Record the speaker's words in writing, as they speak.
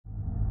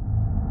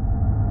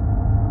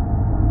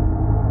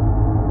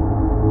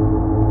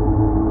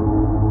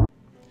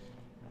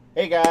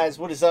Hey guys,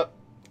 what is up?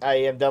 I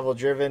am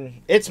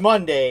DevilDriven. It's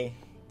Monday.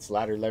 It's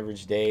Ladder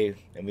Leverage Day,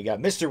 and we got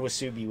Mr.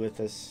 Wasubi with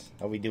us.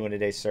 How we doing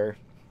today, sir?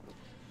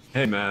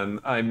 Hey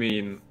man,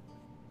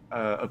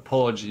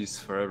 apologies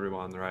for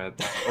everyone, right?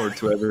 Or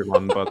to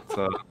everyone, but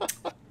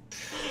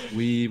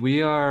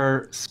we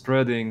are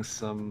spreading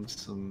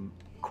some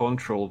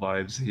control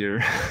vibes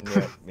here.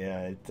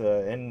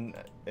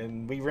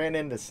 And we ran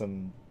into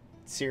some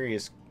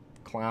serious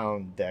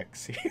clown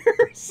decks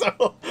here,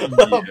 so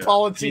Yeah.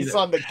 apologies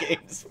on the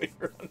games we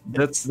run.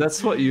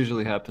 That's what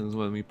usually happens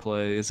when we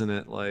play, isn't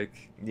it?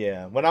 Like,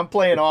 yeah, when I'm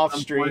playing off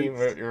some stream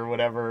points- or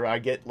whatever, I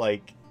get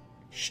like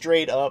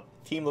straight up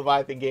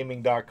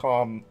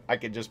teamleviathangamingtlg. I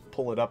could just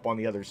pull it up on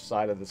the other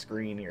side of the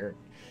screen here,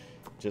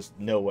 just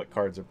know what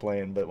cards are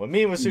playing. But when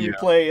me and Wasubi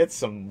play, it's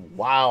some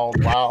wild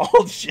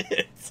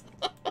shit.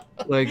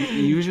 Like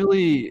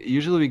usually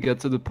we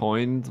get to the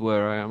point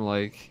where I am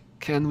like,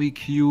 can we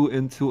queue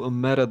into a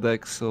meta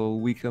deck so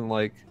we can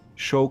like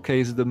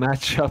showcase the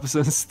matchups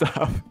and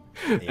stuff?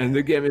 And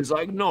the game is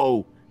like,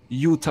 no,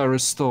 Utah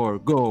Restore,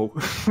 go.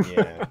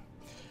 Yeah.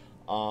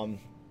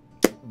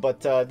 But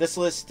this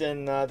list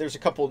and there's a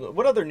couple.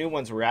 What other new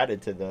ones were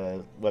added to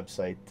the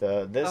website?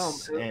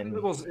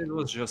 It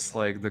was just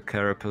like the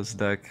Carapace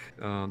deck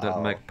that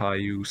Magpie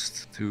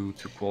used to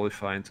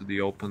qualify into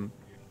the Open.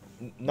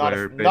 Not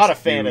a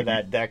fan of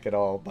that deck at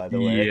all, by the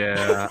way.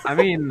 Yeah, I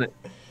mean,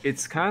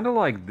 it's kind of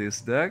like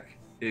this deck,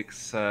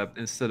 except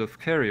instead of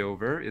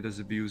carryover, it is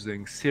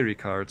abusing Siri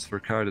cards for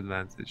card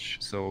advantage.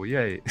 So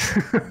yay.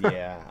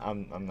 Yeah,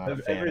 I'm not a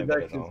fan of it at all.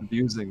 Every deck is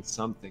abusing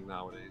something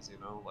nowadays, you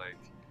know, like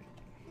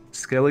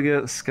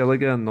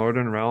Skellige and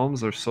Northern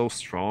Realms are so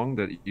strong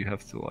that you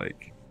have to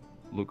like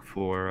look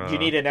for. You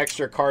need an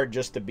extra card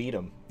just to beat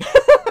them.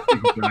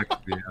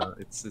 Exactly. Yeah.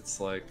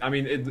 It's like, I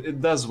mean, it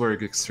does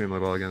work extremely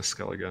well against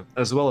Skellige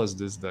as well as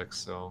this deck,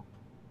 so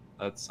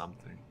that's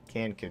something.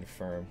 Can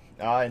confirm.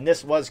 And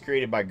this was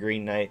created by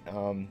Green Knight.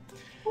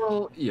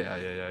 Well, yeah.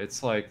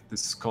 It's like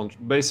this.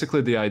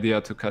 Basically, the idea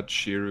to cut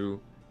Shiru.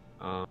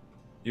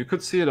 You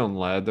could see it on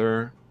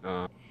Ladder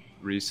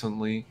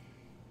recently.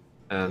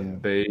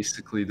 And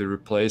basically, the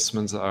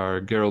replacements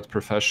are Geralt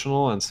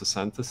Professional and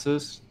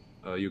Sescentesis.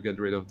 You get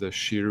rid of the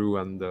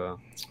Shiru and the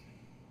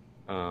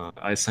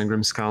Ice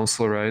Engrim's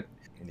Council, right?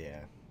 Yeah.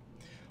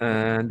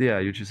 And yeah,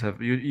 you just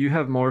have you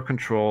have more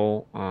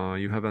control.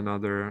 You have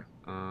another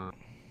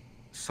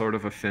sort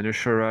of a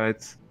finisher,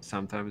 right?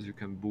 Sometimes you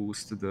can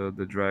boost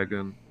the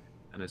dragon,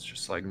 and it's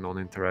just like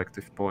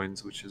non-interactive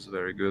points, which is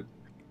very good.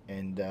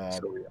 And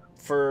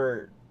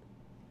for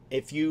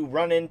if you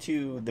run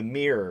into the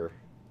mirror,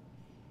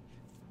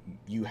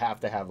 you have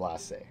to have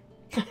last say.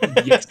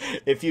 Yes.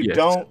 If you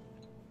don't,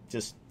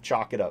 just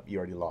chalk it up. You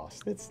already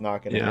lost. It's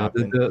not going to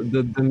happen.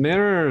 The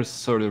mirror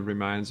sort of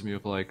reminds me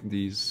of like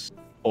these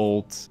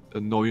old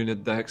no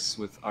unit decks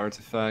with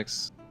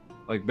artifacts.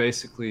 Like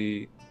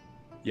basically,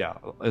 yeah,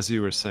 as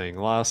you were saying,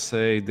 last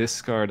say,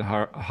 discard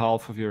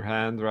half of your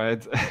hand,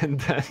 right? And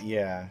then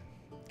yeah,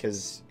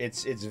 because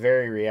it's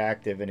very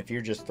reactive, and if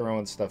you're just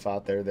throwing stuff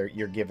out there,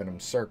 you're giving them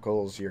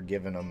circles, you're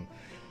giving them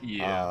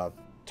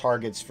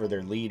targets for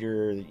their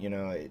leader, you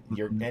know,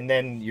 and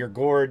then your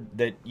gourd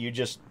that you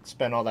just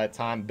spent all that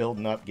time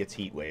building up gets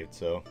heat waved.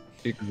 So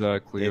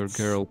exactly, your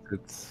Geralt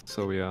hits.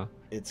 So yeah,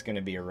 it's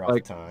gonna be a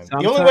rough time.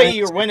 The only way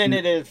you're winning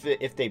it is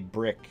if they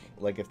brick,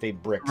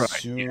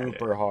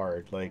 super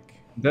hard. Like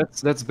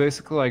that's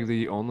basically like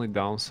the only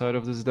downside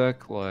of this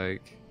deck.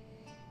 Like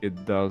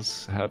it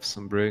does have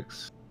some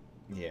bricks.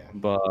 Yeah.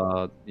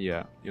 But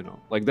yeah, you know,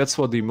 like that's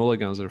what the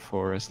mulligans are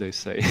for, as they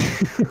say.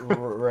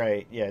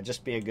 Right. Yeah.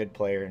 Just be a good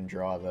player and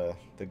draw the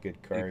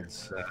good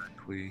cards.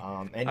 Exactly.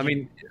 And I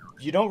mean,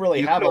 you don't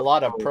really have a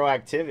lot of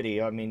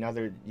proactivity. I mean,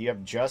 you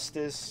have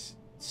Justice,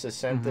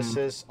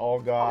 Sescentesis,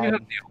 All God. You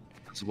have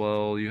the as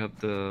well. You have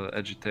the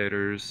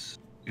Agitators.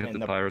 You have the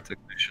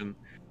Pyrotechnician.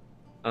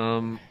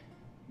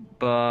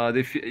 But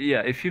if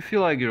you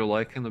feel like you're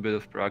liking a bit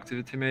of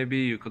proactivity, maybe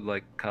you could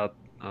like cut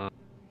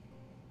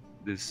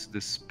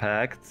this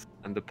Pact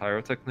and the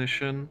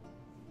Pyrotechnician,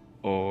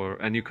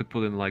 and you could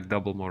put in like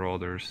double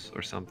Marauders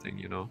or something,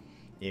 you know.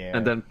 Yeah.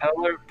 And then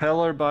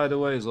Peller, by the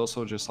way, is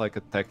also just like a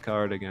tech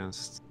card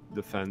against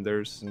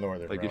defenders.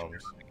 Northern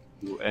Realms.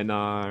 If you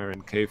NR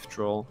and Cave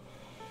Troll.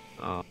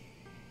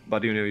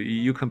 But you know,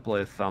 you can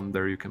play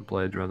Thunder, you can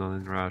play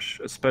Adrenaline Rush,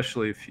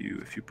 especially if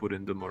you put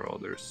in the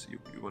Marauders.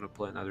 You want to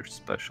play another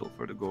special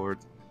for the gourd.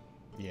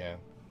 Yeah.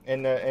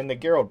 And the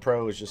Geralt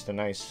Pro is just a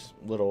nice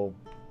little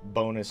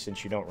bonus.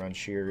 Since you don't run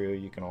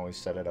Shiru, you can always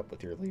set it up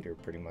with your leader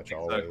pretty much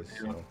always.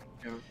 Yeah.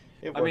 So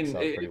it works out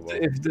pretty well.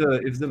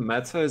 If the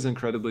meta is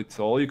incredibly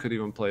tall, you could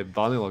even play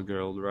Vanilla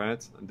Geralt,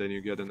 right? And then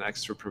you get an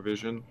extra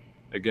provision.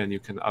 Again, you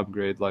can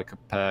upgrade like a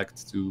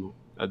Pact to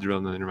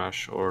Adrenaline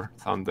Rush or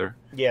Thunder.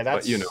 Yeah,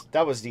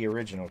 that was the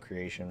original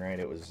creation, right?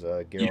 It was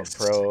Geralt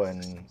Pro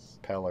and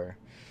Peller.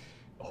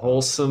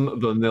 Wholesome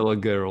vanilla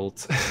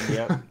Geralt.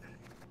 Yep.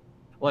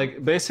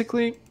 Like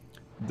basically,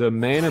 the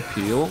main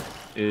appeal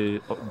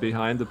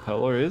behind the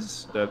Peller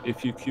is that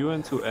if you queue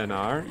into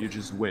NR, you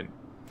just win.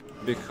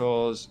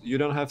 because you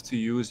don't have to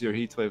use your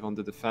heat wave on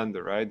the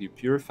defender, right? You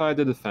purify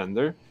the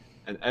defender,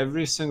 and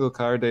every single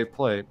card they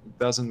play, it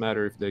doesn't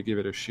matter if they give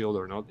it a shield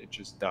or not, it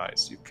just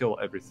dies. You kill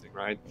everything,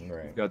 right?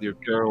 You've got your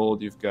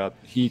Geralt, you've got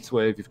heat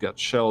wave, you've got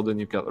Sheldon,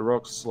 you've got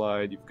Rock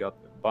Slide, you've got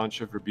a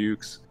bunch of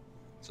rebukes.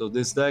 So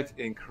this deck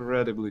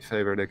incredibly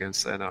favored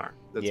against NR.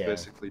 That's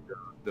basically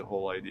the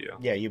whole idea.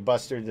 Yeah, you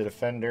buster the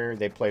defender,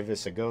 they play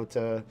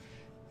Visigoda,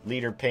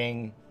 leader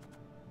ping,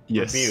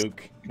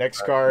 rebuke.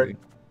 Next card,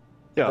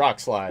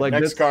 Rock Slide. Like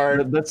next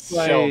card, that's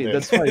why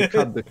you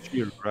cut the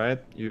shield, right?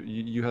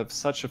 You have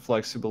such a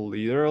flexible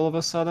leader all of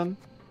a sudden.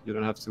 You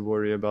don't have to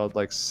worry about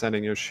like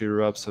sending your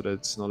Shiru up so that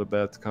it's not a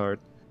bad card,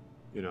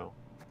 you know.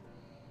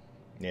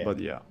 Yeah. But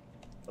yeah.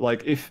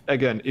 Like, if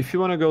you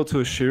want to go to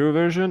a Shiru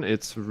version,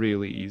 it's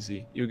really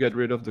easy. You get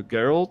rid of the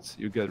Geralt,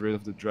 you get rid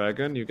of the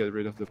Dragon, you get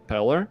rid of the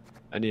Peller,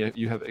 and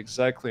you have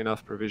exactly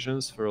enough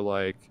provisions for,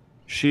 like,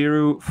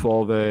 Shiru,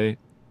 Folve,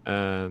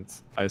 and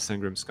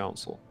Isengrim's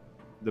Council.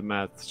 The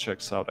math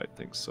checks out, I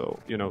think. So,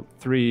 you know,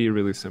 3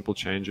 really simple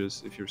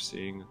changes if you're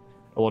seeing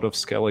a lot of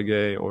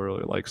Skellige or,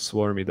 like,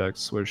 Swarmy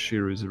decks where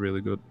Shiru is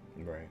really good.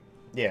 Right.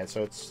 Yeah,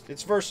 so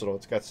it's versatile.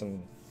 It's got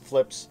some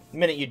flips. The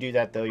minute you do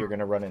that, though, you're going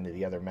to run into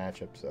the other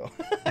matchup. So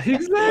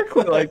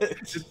exactly, like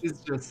it's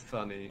just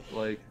funny.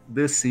 Like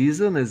this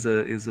season is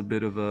a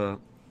bit of a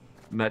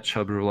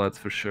matchup roulette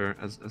for sure,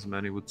 as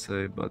many would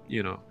say. But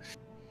you know,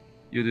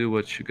 you do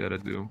what you gotta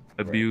do.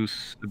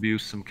 Abuse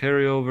some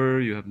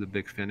carryover. You have the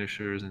big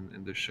finishers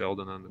in the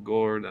Sheldon and the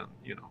Gord, and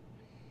you know,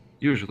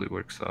 usually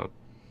works out.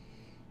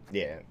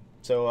 Yeah.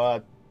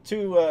 So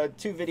two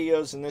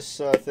videos in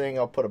this thing.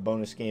 I'll put a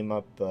bonus game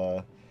up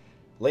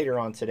later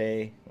on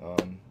today.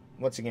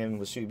 Once again,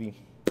 Wasubi,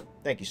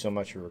 thank you so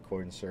much for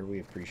recording, sir.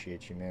 We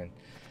appreciate you, man.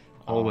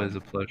 Always a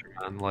pleasure,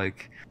 man.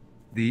 Like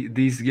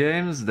these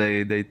games,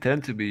 they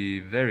tend to be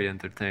very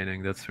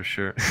entertaining. That's for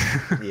sure.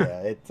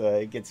 Yeah,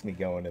 it gets me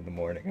going in the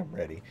morning. I'm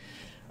ready.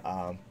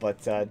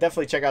 But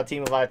definitely check out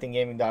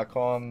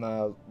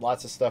teamleviathangamingtlg.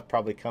 Lots of stuff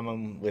probably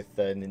coming with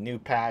the new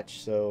patch,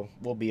 so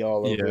we'll be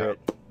all over it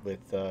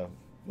with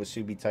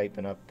Wasubi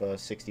typing up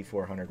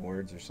 6,400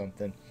 words or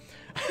something.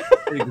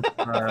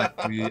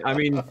 Exactly. I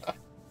mean,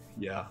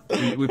 yeah,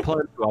 we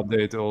plan to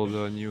update all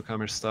the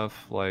newcomer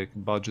stuff like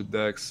budget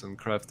decks and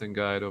crafting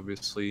guide,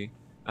 obviously,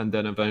 and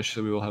then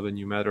eventually we will have a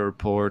new meta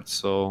report.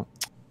 So,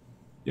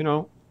 you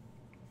know,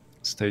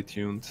 stay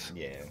tuned.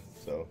 Yeah.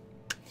 So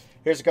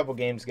here's a couple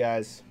games,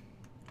 guys.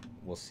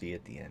 We'll see you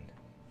at the end.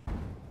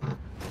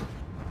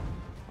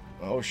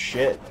 Oh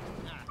shit.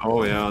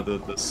 Oh yeah,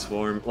 the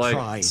swarm.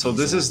 Like, so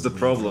this is the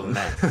problem.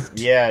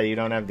 Yeah, you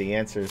don't have the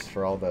answers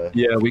for all the.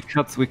 Yeah, we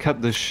cut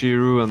the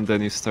Shiru, and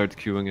then you start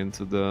queuing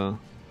into the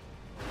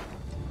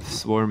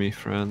swarmy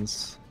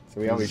friends.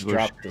 So we always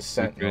drop the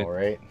Sentinel,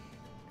 right?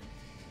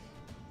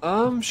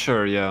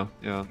 Sure, yeah.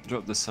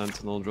 Drop the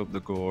Sentinel, drop the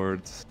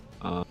Gord.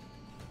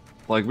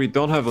 Like, we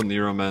don't have a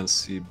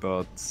Neuromancy,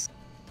 but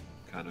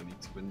kind of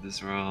need to win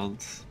this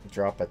round.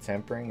 Drop a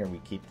Tempering, or we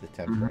keep the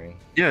Tempering?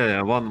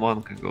 Yeah,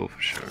 one can go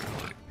for sure.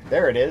 Like,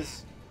 there it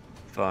is.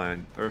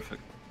 Fine,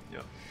 perfect.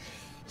 Yeah.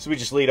 So we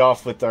just lead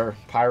off with our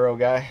Pyro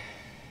guy?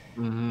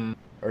 Mm-hmm.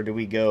 Or do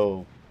we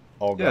go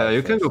all Yeah,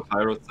 you can go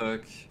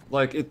Pyrotech.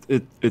 Like,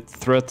 it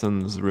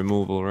threatens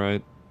removal,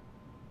 right?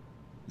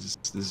 This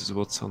is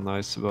what's so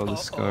nice about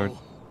this card.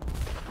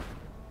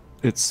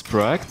 It's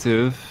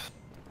proactive,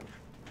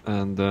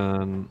 and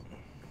then,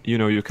 you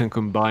know, you can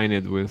combine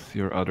it with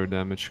your other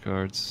damage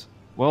cards.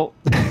 Well,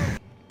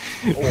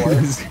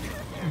 or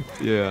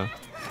yeah.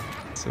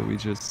 So we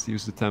just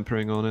use the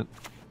tempering on it.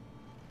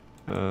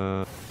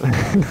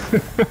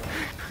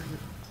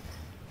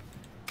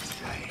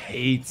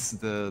 Hates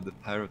the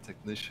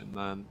pyrotechnician,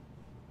 man.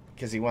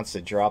 Because he wants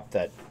to drop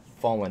that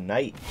Fallen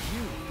Knight.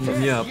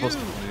 Yeah,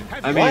 possibly.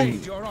 I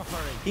mean,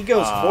 he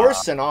goes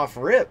forcing off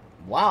rip.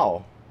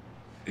 Wow.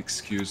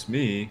 Excuse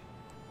me.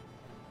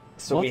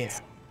 So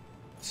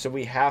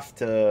we have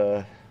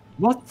to.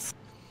 What?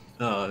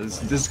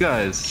 This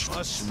guy is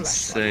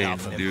insane,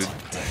 dude.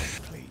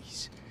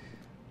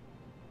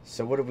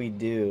 So what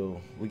do?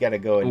 We got to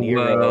go a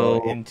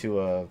Nero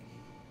into a.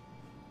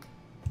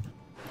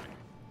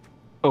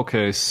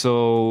 Okay,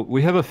 so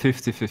we have a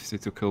 50-50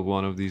 to kill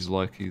one of these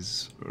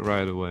luckies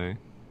right away.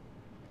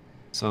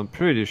 So I'm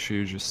pretty sure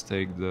you just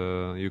take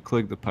you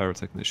click the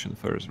pyrotechnician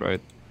first, right?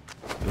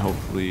 And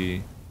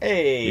hopefully...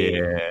 Hey!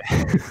 Yeah!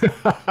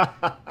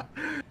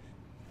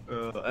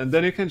 And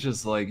then you can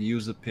just like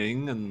use a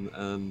ping and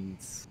on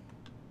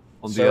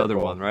the other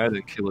one, right?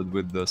 And kill it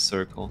with the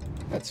circle.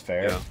 That's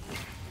fair.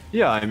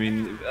 Yeah, I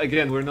mean,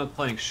 again, we're not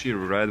playing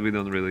Shiru, right? We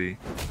don't really...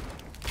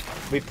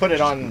 We put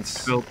it on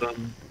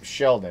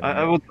Sheldon.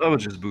 I would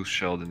just boost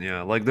Sheldon,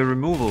 yeah. Like, the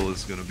removal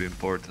is gonna be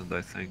important,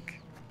 I think.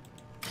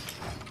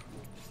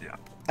 Yeah.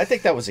 I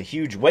think that was a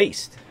huge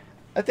waste.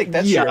 I think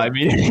that's I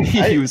mean,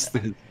 he used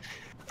it.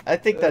 I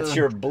think that's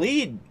your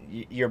bleed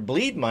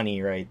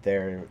money right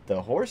there,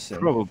 the horse.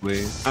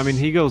 Probably. I mean,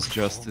 he goes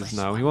Justice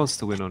now. He wants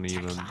to win on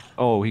even.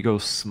 Oh, he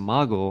goes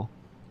Smuggle.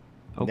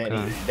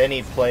 Okay. Then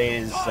he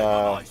plays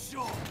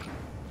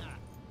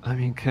I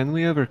mean, can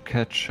we ever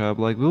catch up?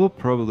 Like, we'll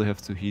probably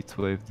have to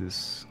heatwave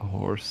this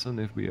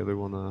Horson if we ever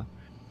wanna...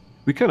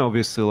 We can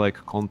obviously,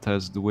 like,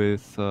 contest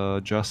with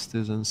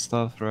Justice and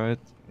stuff, right?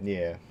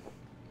 Yeah.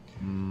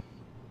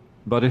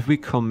 But if we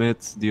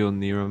commit the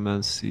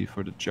Oniromancy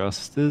for the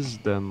Justice,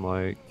 then,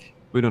 like,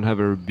 we don't have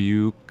a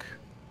Rebuke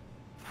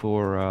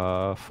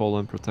for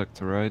Fallen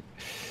Protector, right?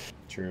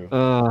 True.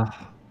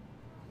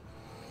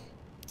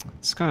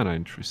 It's kind of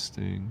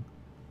interesting.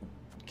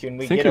 Can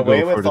we get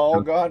away with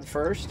All God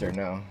first, or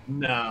no?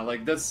 Nah,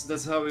 like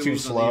that's how we too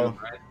lose slow. on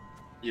Oniron, right?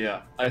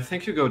 Yeah, I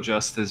think you go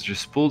Justice.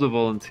 Just pull the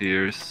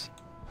Volunteers.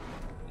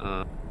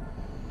 Get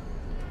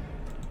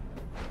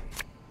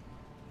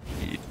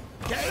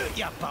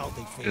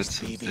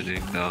some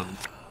thinning done.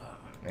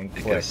 And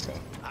click.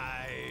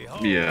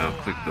 Yeah,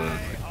 click the.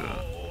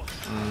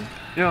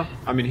 Yeah,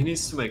 I mean he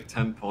needs to make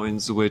 10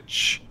 points,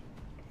 which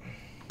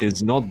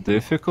is not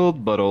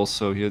difficult, but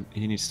also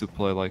he needs to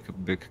play like a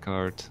big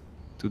card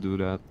to do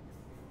that.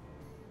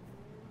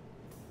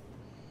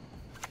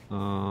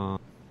 Oh.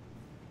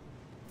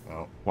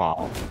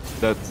 Wow,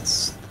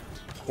 that's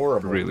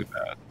horrible. Really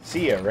bad.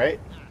 See ya,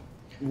 right?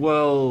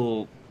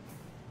 Well,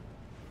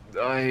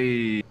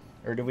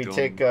 Or do we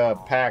take a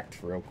pact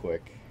real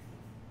quick?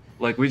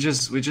 Like we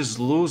just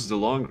lose the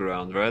long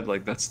ground, right?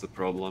 Like that's the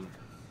problem.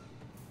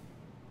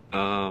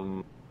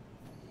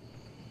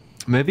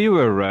 Maybe you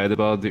were right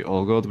about the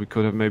All God. We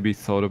could have maybe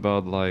thought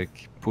about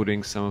like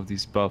putting some of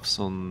these buffs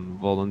on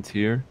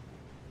Volunteer.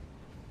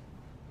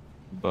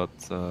 But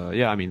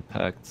yeah, I mean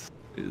Pact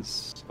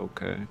is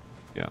okay.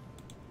 Yeah.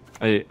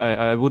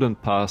 I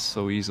wouldn't pass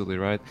so easily,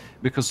 right?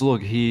 Because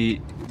look,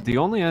 the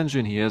only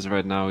engine he has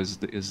right now is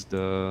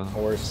the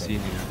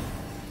Senior.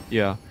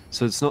 Yeah,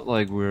 so it's not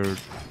like we're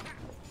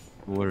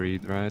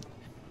worried, right?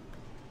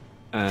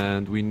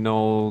 And we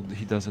know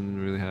he doesn't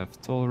really have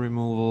toll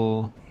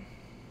removal.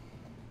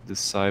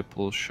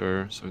 Disciple,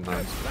 sure. So now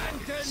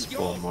he's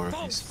spawn more of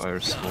these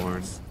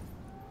Firesworn.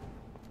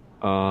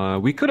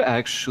 We could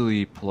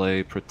actually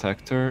play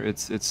Protector.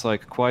 It's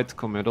like quite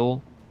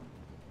committal.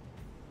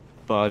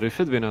 But if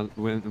it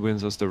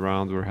wins us the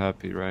round, we're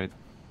happy, right?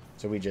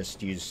 So we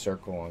just use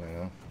Circle on it,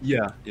 huh?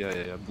 Yeah.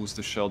 Boost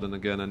the Sheldon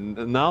again,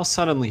 and now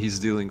suddenly he's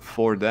dealing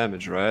 4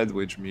 damage, right?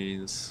 Which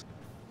means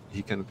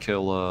he can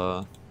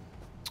kill,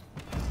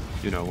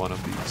 you know, one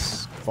of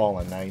these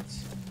Fallen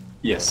Knights.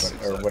 Yes,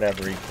 or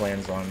whatever he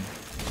plans on.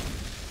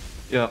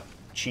 Yeah.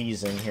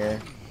 Cheesing here.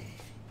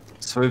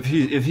 So if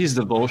he's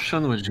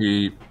Devotion, which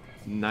he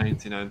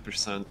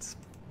 99%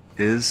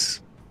 is.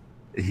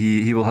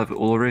 He will have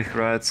Ulrich,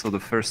 right? So the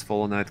first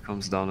Fallen Knight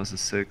comes down as a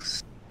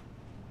 6.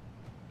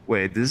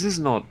 Wait, this is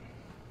not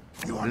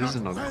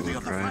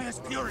good, right?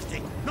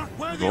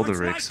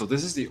 Roderick. So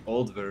this is the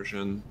old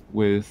version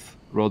with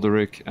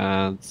Roderick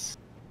and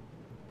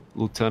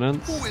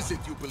Lieutenant. Who is it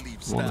you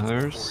believe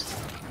Hurst.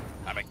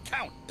 I'm a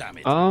count, damn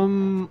it. Oh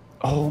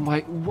my,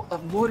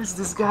 what is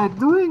this guy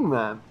doing,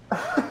 man?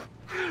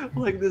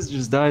 Like this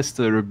just dies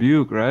to a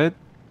Rebuke, right?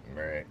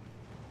 Right.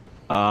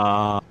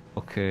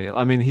 Okay,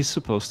 I mean, he's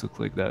supposed to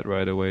click that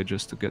right away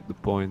just to get the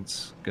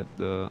points, get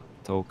the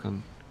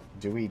token.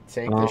 Do we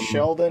take the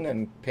Sheldon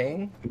and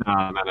ping?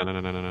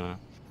 No.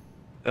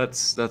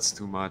 That's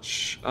too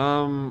much.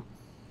 So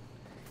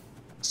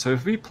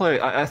if we play...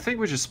 I think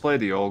we just play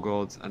the All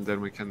God, and then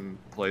we can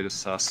play the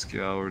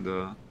Saskia or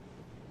the...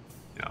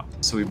 Yeah,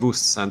 so we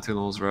boost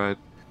Sentinels, right?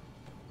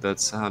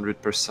 That's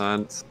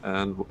 100%,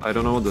 and I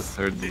don't know what the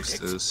third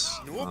boost is.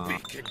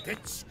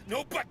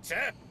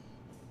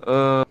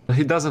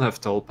 He doesn't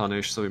have Toll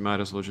Punish, so we might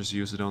as well just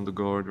use it on the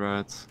Gourd,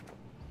 right?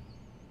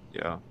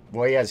 Yeah.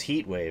 Well, he has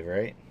Heat Wave,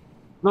 right?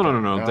 No.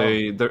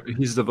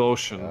 He's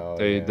Devotion. Oh,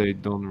 they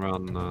don't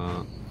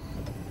run.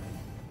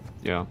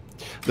 Yeah,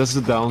 that's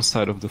the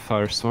downside of the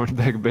Firesworn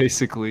deck.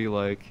 Basically,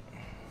 like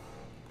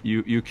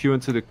you queue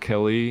into the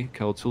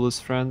Keltulis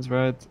friends,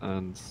 right?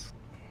 And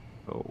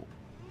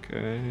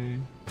okay.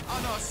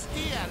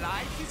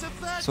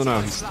 So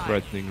now he's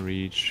threatening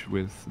Reach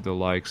with the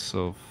likes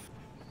of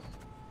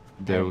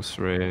Deus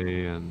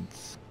Rey and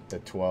the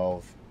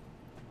 12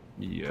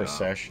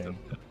 Procession.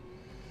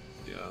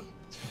 Yeah.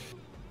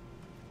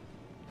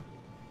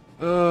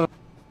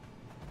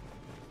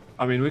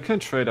 I mean, we can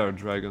trade our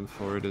dragon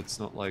for it. It's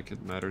not like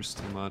it matters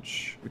too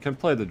much. We can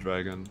play the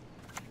dragon,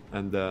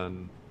 and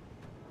then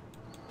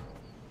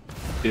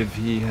if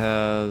he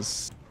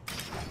has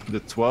the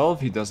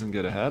 12, he doesn't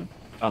get ahead.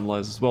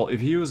 Unless, well,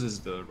 if he uses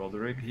the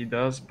Roderick, he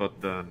does. But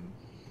then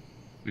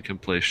we can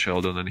play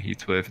Sheldon and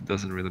Heatwave. It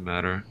doesn't really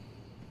matter.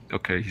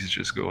 Okay, he's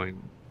just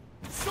going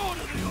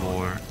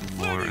more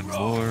and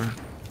more.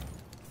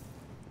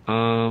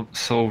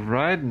 So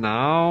right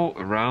now,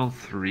 round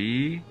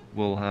 3,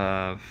 we'll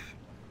have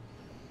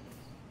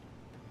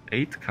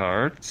 8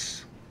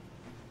 cards,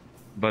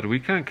 but we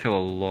can kill a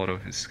lot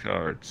of his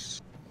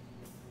cards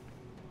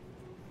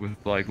with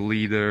like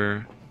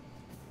leader.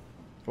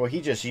 Well,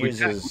 he just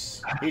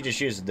uses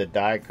the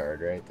die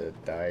card, right? The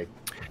die.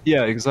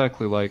 Yeah,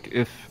 exactly. Like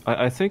if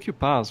I think you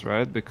pass,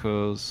 right?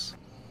 Because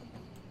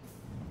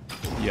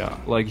yeah,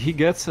 like he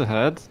gets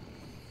ahead,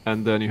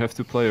 and then you have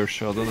to play your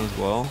Sheldon as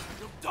well.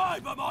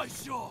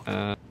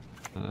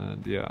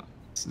 And yeah,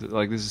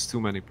 like this is too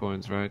many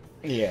points, right?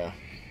 Yeah.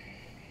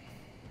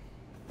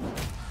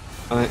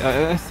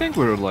 I think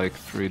we're like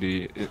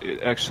pretty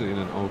actually in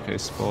an okay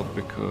spot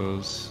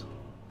because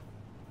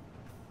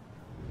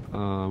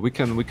we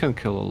can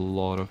kill a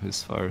lot of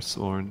his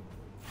Firesworn.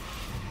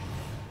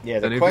 Yeah,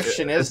 the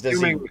question is,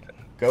 does he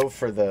go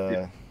for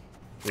the?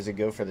 Does it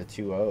go for the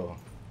 2-0?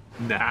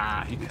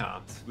 Nah, he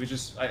can't.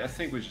 I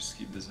think we just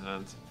keep this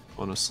hand,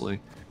 honestly.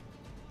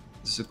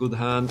 This is a good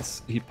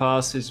hand. He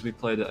passes, we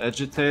play the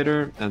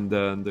Agitator, and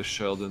then the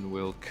Sheldon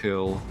will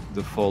kill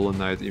the Fallen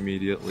Knight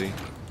immediately.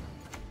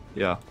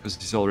 Yeah, because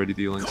he's already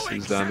dealing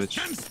 6 damage.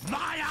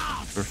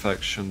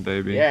 Perfection,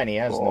 baby. Yeah, and he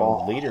has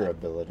no leader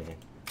ability.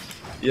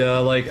 Yeah,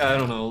 like, I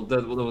don't know,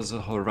 that was a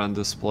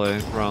horrendous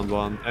play, round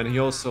 1. And he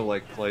also,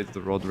 like, played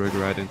the Roderick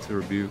right into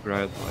Rebuke,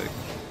 right?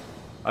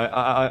 Like,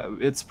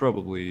 it's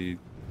probably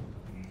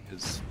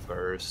his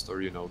first,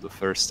 or, you know, the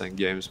first 10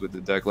 games with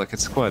the deck. Like,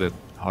 it's quite a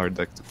hard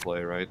deck to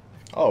play, right?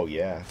 Oh,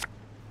 yeah.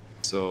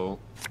 So,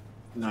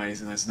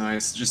 nice.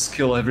 Just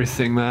kill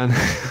everything, man.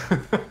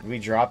 We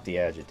drop the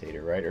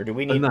Agitator, right? Or do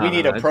we need we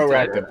need a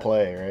proactive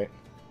play, right?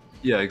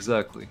 Yeah,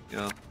 exactly.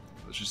 Yeah.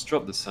 Let's just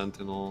drop the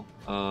Sentinel.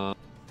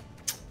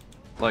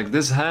 Like,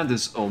 this hand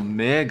is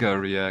Omega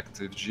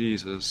reactive,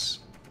 Jesus.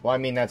 Well, I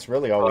mean, that's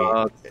really all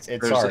we...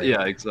 it's hard.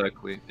 Yeah,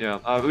 exactly. Yeah,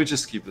 we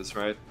just keep this,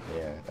 right?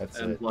 Yeah, that's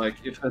it. And, like,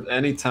 if at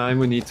any time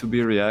we need to be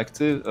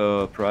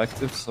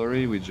proactive,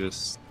 sorry, we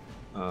just...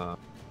 on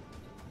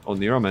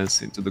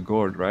Neuromancy into the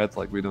Gourd, right?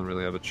 Like, we don't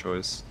really have a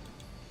choice.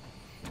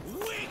 Yeah.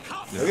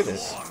 Look at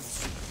this.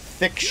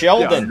 Thick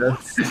Sheldon. Yeah,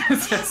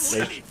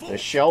 the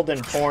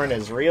Sheldon porn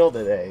is real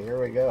today. Here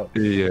we go.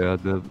 Yeah,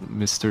 the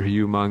Mr.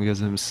 Humongous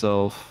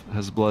himself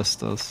has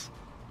blessed us.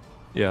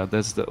 Yeah,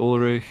 that's the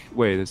Ulrich.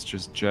 Wait, it's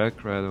just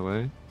Jack right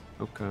away.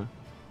 Okay.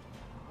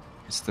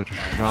 Mr.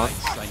 Rat.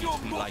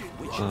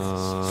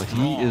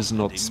 He is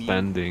not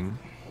spending.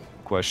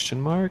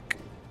 Question mark?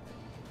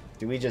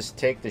 Do we just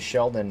take the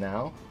Sheldon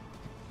now?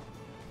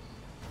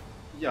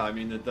 Yeah, I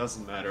mean, it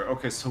doesn't matter.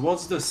 Okay, so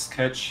what's the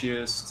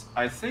sketchiest?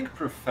 I think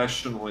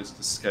Professional is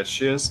the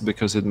sketchiest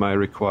because it might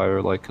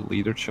require like a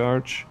leader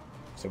charge.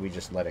 So we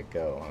just let it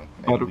go, huh?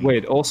 But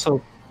wait,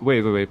 also,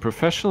 wait.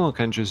 Professional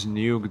can just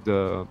nuke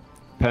the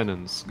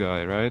Penance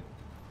guy, right?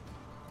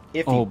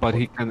 But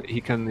he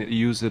can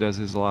use it as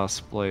his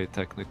last play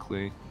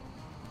technically.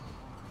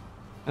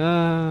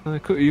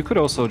 You could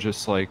also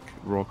just like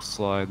rock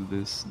slide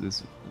this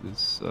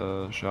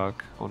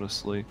Jacques,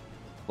 honestly,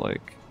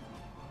 like.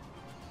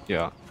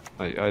 Yeah,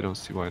 I don't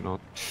see why not.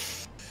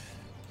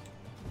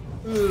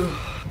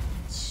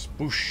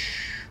 Spoosh.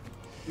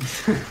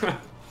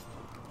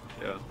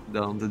 Yeah,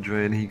 down the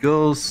drain he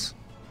goes.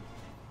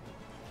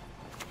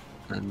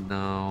 And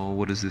now,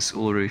 what is this,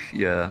 Ulrich?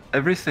 Yeah,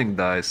 everything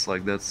dies.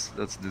 Like that's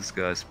this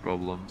guy's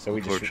problem. So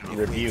we just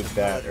rebuke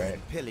that, right?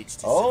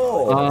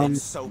 Oh.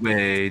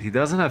 Wait, he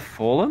doesn't have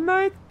Fallen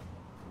Knight?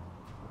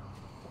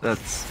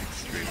 That's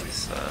extremely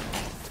sad.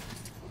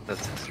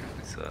 That's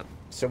extremely sad.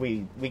 So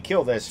we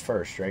kill this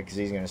first, right? Because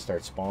he's gonna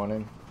start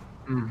spawning.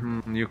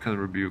 Mm-hmm. You can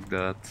rebuke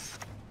that.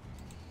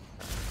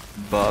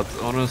 But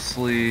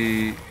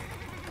honestly,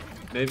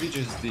 maybe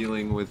just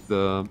dealing with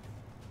the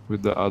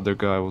other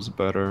guy was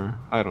better.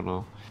 I don't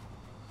know.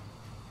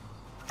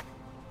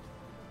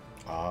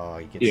 Oh,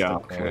 he gets the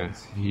okay.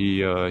 points.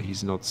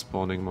 He's not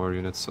spawning more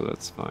units, so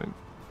that's fine.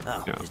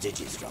 Oh, his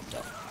digits dropped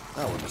off.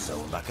 I want to sew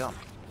them back up.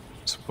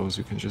 Suppose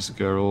you can just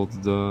Geralt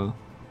the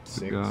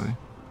guy.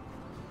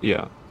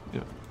 Yeah.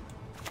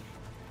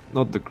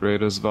 Not the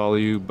greatest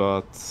value,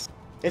 but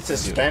it's a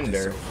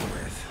spender.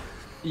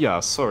 Yeah,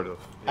 sort of.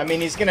 I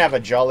mean, he's gonna have a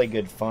jolly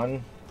good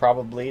fun,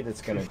 probably.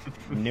 That's gonna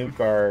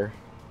nuke our.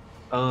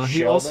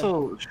 He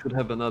also should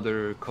have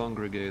another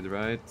Congregate,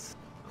 right?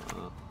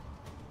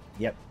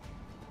 Yep.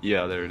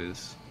 Yeah, there it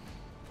is.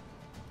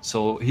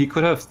 So he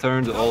could have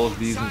turned all of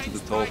these into the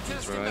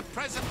tokens, right?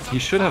 He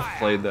should have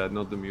played that,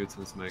 not the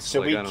Mutants mix.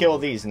 So we kill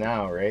these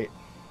now, right?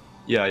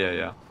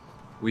 Yeah.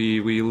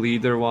 We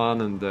leader one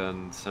and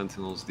then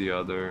Sentinels the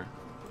other.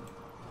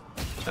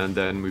 And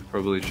then we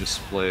probably just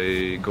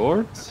play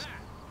Gord.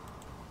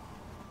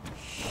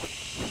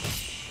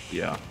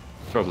 Yeah,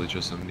 probably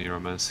just some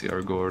Neuromancy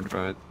or Gord,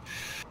 right?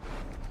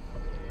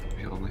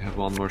 We only have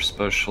one more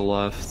special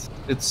left.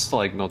 It's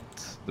like not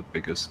the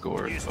biggest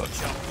Gord, but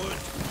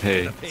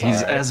hey,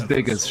 he's as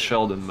big as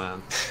Sheldon,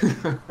 man.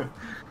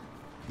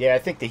 Yeah, I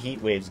think the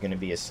Heat Wave's gonna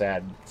be a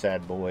sad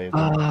boy.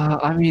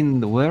 I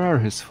mean, where are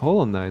his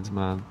Fallen Knights,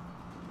 man?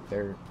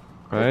 They're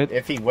right.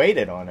 If he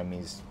waited on him,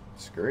 he's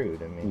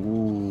screwed. I mean.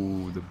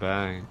 Ooh, the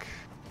bank.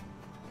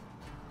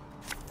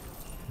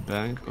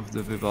 Bank of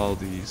the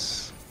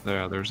Vivaldis.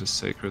 There's a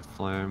Sacred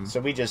Flame. So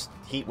we just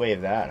Heat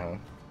Wave that, huh?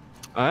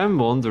 I am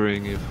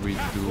wondering if we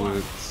do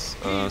it.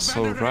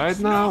 So right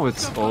now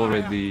it's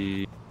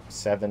already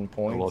 7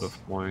 points. A lot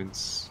of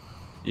points.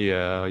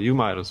 Yeah, you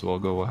might as well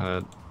go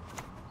ahead.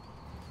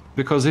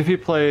 Because if he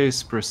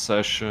plays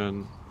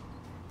Procession,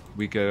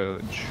 we get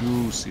a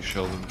juicy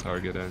Sheldon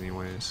target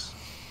anyways.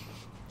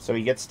 So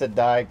he gets the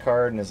die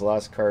card, and his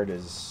last card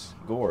is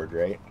Gourd,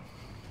 right?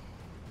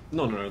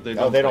 No, they Oh,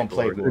 don't. they don't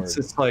play Gourd.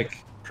 It's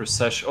like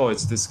procession. Oh,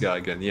 it's this guy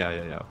again. Yeah.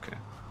 Okay.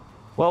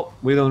 Well,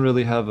 we don't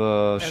really have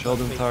a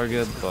Sheldon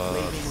target, but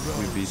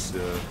we beat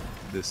the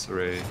Deus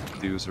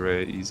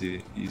Ray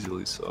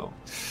easily. So,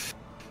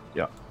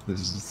 yeah,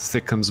 this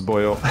thickens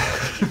Boyle.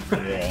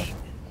 Yeah.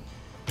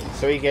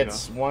 So he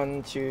gets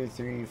 1, 2,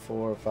 3,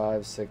 4,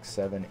 5, 6,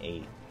 7,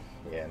 8.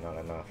 Yeah, not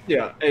enough.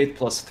 Yeah, 8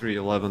 plus 3,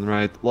 11,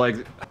 right?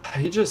 Like,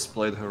 he just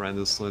played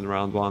horrendously in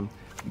round 1.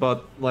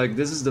 But, like,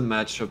 this is the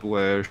matchup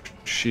where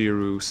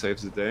Shiru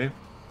saves the day.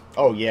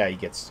 Oh, yeah, he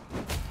gets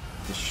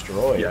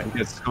destroyed. Yeah, he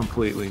gets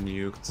completely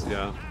nuked,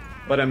 yeah.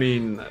 But, I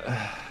mean,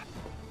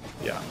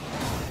 yeah.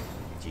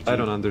 GG. I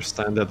don't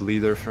understand that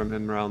leader from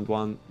him round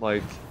 1.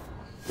 Like,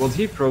 what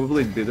he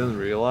probably didn't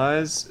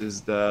realize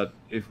is that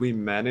if we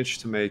manage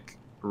to make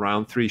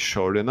round 3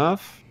 short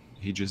enough,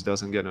 he just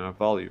doesn't get enough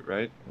value,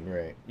 right?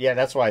 Right. Yeah,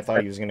 that's why I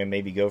thought he was going to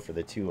maybe go for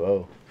the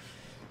 2-0.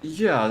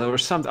 Yeah, there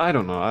was some... I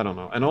don't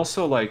know. And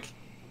also, like,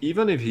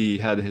 even if he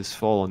had his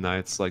Fallen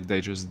Knights, like, they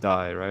just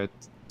die, right?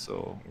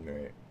 So,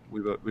 Right.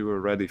 we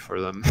were ready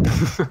for them.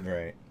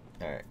 Right.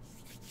 Alright.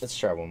 Let's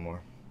try one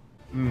more.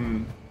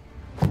 Hmm.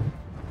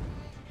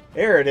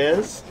 There it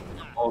is.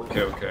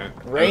 Okay.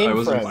 Rain I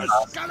was Friends.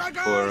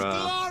 for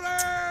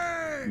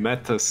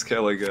Meta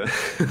Skellige.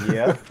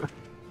 Yeah.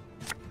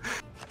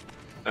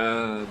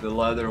 The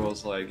ladder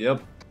was like,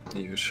 yep,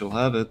 you shall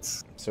have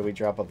it. So we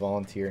drop a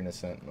Volunteer and a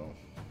Sentinel.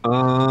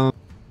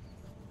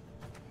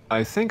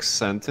 I think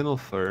Sentinel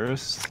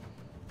first.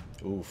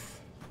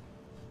 Oof.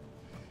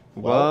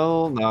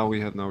 Well, now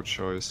we have no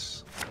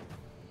choice.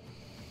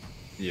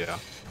 Yeah.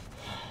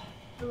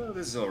 Well,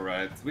 this is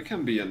alright. We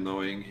can be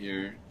annoying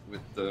here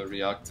with the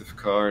reactive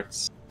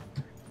cards.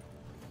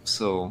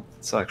 So,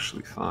 it's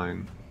actually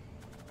fine.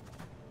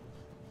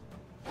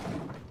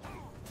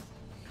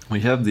 We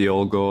have the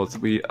old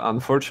gold. We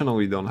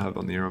unfortunately don't have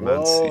a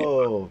Neuromancy.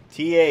 Whoa!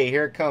 TA,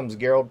 here it comes,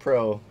 Gerald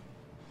Pro.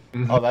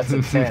 Oh, that's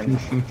a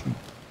 10.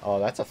 Oh,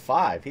 that's a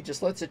 5. He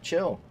just lets it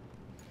chill.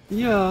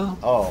 Yeah.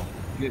 Oh.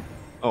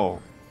 Oh,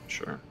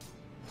 sure.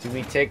 Do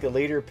we take the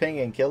leader ping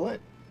and kill it?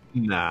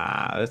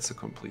 Nah, that's a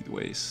complete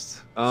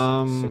waste.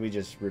 So we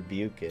just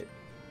rebuke it.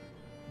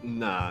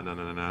 Nah.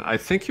 I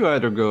think you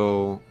either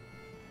go...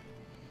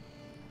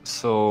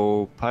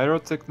 So,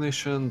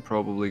 Pyrotechnician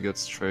probably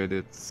gets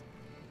traded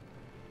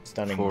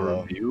Stunning for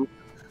blow. rebuke.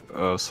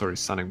 Sorry,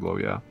 Stunning Blow,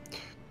 yeah.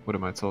 What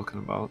am I talking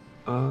about?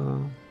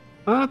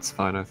 That's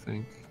fine, I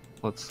think.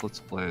 Let's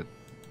play it.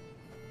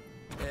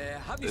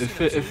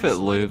 If it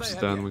lives,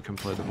 then we can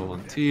play the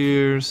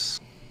Volunteers.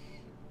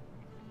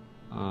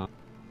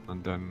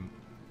 And then...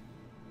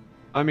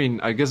 I mean,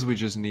 I guess we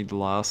just need the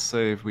last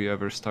save if we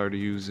ever start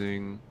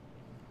using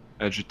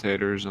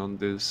Agitators on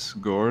this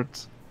Gourd.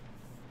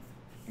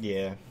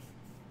 Yeah.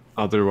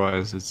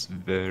 Otherwise, it's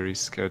very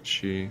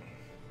sketchy.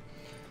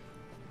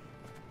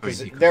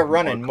 They're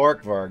running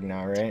Morkvarg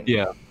now, right?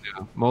 Yeah.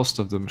 Most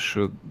of them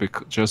should,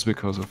 just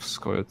because of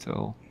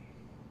Scoia'tael.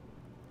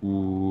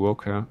 Ooh,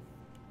 okay.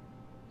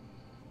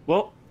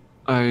 Well,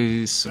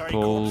 I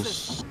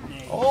suppose...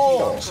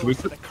 Oh! So we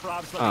could...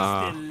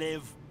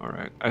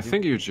 Alright, I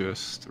think you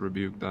just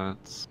rebuke that.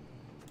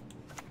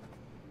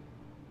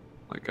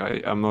 Like,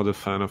 I'm not a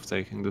fan of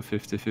taking the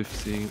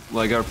 50-50.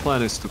 Like, our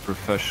plan is to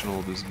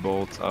professional this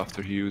bolt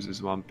after he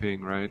uses one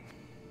ping, right?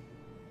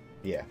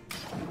 Yeah.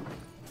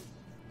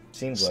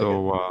 Seems like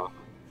so, it.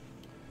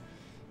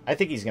 I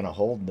think he's gonna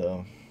hold,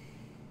 though.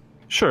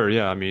 Sure,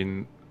 yeah, I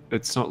mean,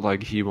 it's not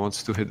like he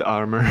wants to hit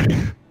armor.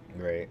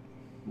 Right.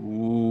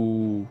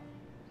 Ooh.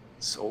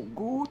 So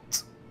good.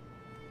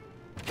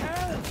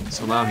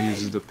 So now he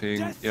uses the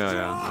ping. Yeah,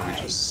 now we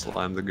just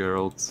slam the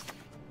Geralt.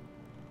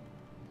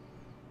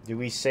 Do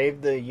we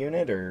save the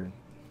unit, or...?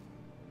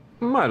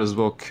 Might as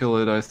well kill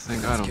it, I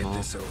think. I don't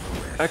know.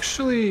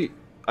 Actually,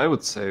 I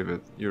would save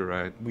it. You're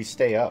right. We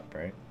stay up,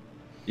 right?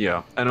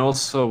 Yeah, and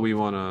also we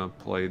want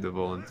to play the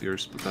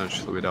Volunteers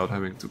potentially without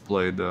having to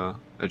play the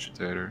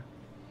Agitator.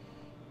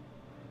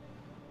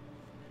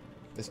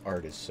 This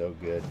art is so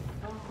good.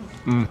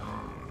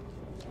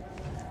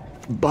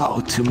 Bow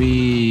to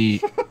me,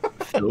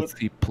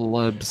 filthy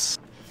plebs.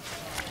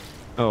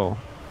 Oh.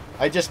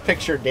 I just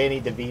pictured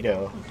Danny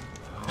DeVito.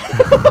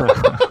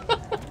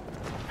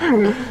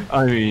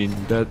 I mean,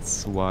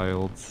 that's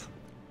wild.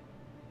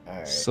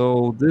 Alright.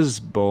 So this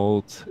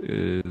bolt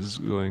is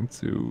going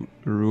to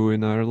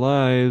ruin our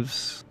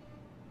lives.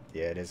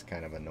 Yeah, it is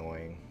kind of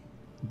annoying.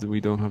 We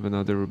don't have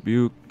another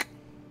rebuke.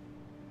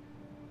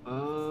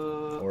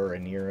 Or a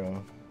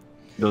Nero.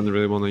 Don't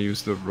really want to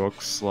use the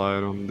rock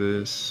slide on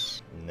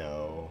this.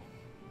 No.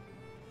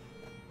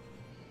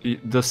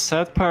 The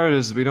sad part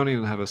is we don't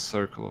even have a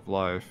circle of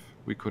life.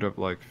 We could have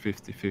like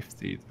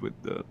 50-50 with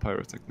the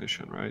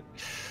Pyrotechnician, right?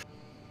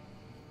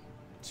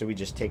 So we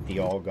just take the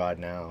All God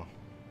now.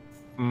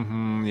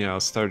 Yeah, I'll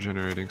start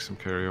generating some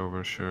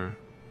carryover, sure.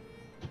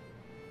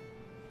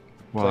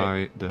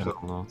 Why the hell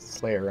not?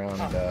 Play around.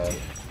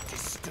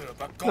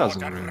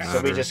 Doesn't really matter.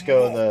 So we just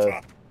go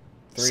the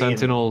 3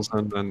 Sentinels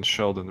and then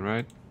Sheldon,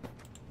 right?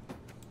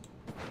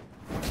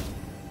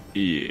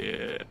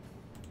 Yeah.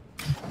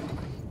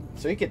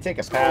 So he could take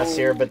a pass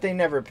here, but they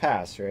never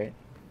pass, right?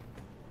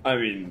 I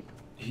mean,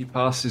 he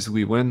passes,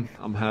 we win.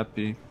 I'm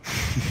happy.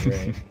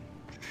 Right.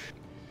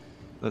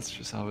 That's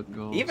just how it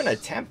goes. Even a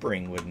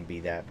tempering wouldn't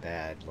be that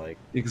bad. Like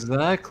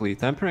Exactly.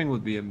 Tempering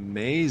would be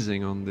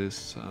amazing on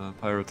this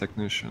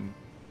pyrotechnician.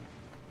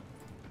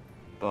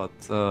 But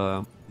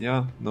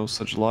yeah, no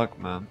such luck,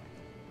 man.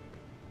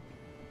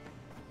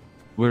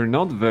 We're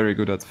not very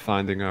good at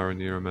finding our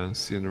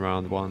Neuromancy in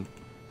round 1.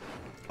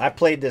 I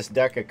played this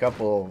deck a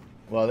couple.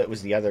 Well, that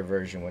was the other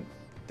version with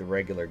the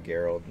regular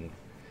Geralt.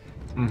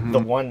 And the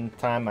one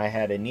time I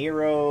had a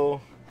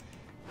Nero,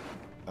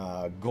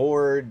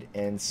 Gord,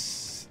 and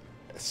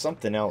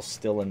something else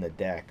still in the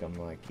deck. I'm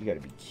like, you got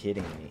to be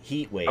kidding me.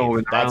 Heatwave. Oh,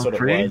 that's what it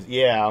 3? was.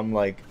 Yeah, I'm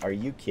like, are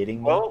you kidding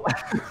me? Well,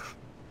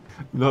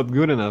 not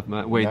good enough,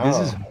 man. Wait, No. this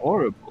is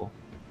horrible.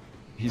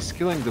 He's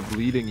killing the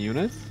bleeding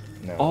unit?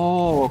 No.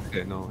 Oh,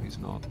 okay. No, he's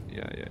not.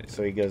 Yeah.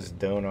 So he goes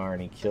Donar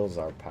and he kills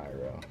our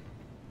Pyro.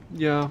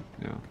 Yeah.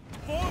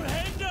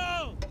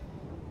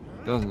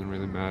 Doesn't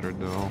really matter,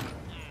 though.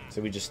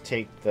 So we just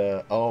take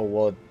the... Oh,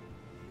 well...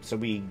 So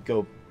we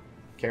go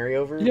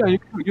carryover? Yeah,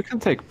 you can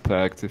take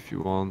Pact if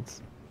you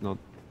want. Not...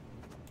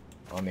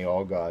 On the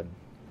All God.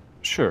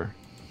 Sure.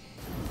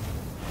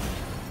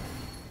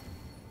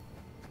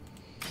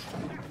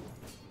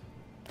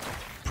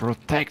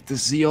 Protect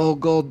the All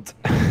God.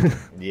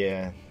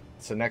 Yeah.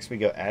 So next we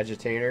go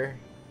Agitator.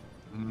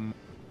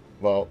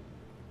 Well,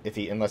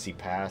 unless he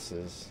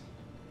passes.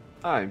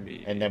 I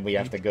mean... And then we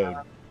have to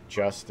go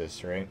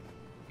Justice, right?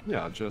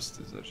 Yeah,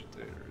 Justice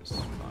Agitator is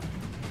fine.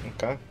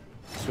 Okay.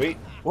 Sweet.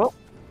 Well,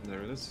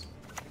 there it is.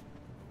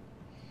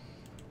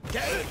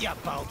 Get out, you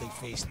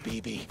baldy-faced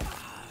baby.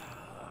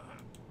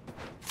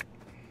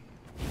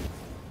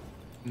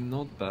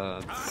 Not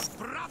bad. Our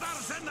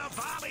brothers in the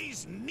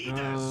valleys need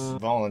us.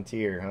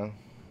 Volunteer, huh?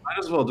 Might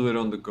as well do it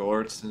on the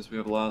Gord since we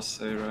have last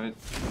say, right?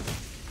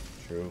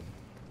 True.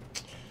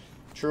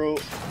 True.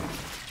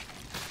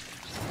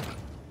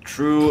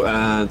 True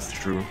and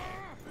true.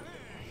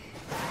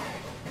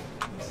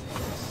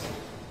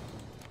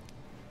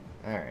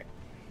 Alright.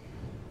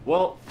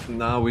 Well,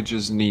 now we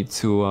just need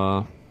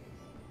to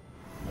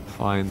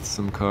find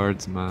some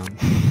cards, man.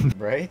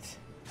 Right?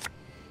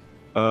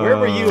 Where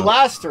were you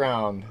last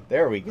round?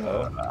 There we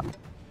go.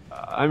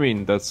 I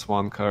mean, that's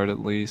one card at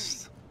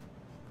least.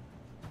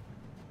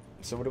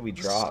 So what do we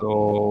drop?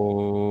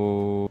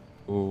 So...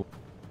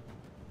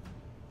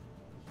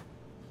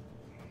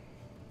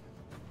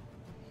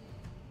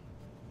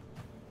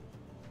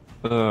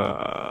 Do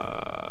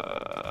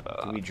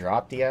we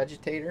drop the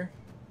Agitator?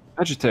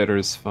 Agitator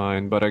is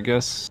fine, but I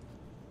guess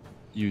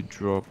you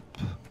drop...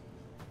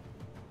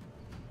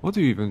 What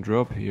do you even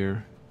drop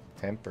here?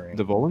 Tempering.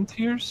 The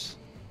Volunteers?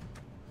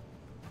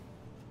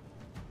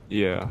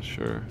 Yeah,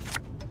 sure.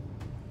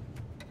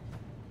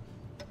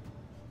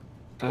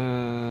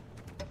 Circle.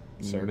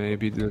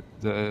 Maybe this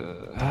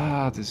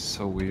is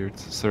so weird.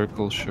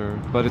 Circle, sure,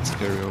 but it's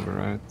carryover,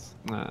 right?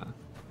 Nah.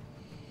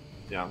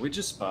 Yeah, we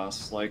just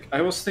pass. Like,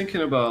 I was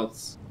thinking about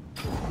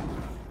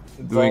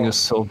doing a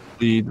soul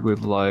bleed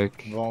with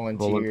like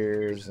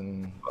Volunteers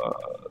and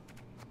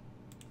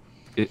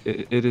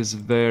it is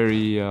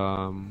very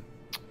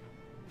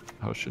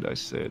how should I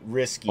say it?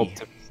 Risky.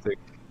 Optimistic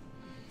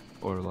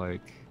or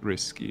like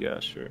risky, yeah,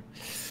 sure.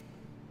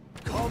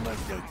 Coming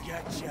to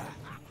get ya.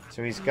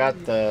 So he's got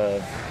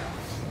the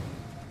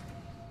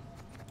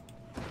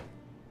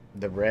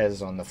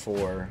res on the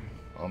 4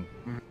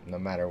 no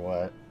matter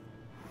what.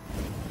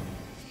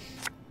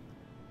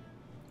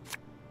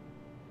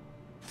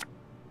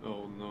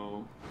 Oh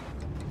no.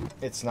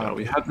 It's not. Yeah,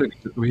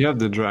 we have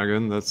the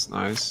dragon, that's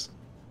nice.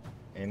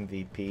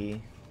 MVP.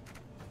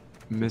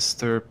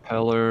 Mr.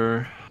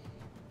 Peller.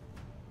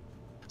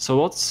 So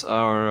what's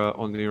our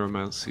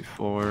Oniromancy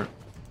for?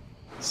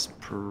 It's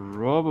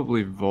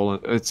probably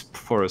it's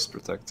Forest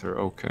Protector,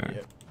 okay.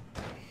 Yep.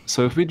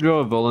 So if we draw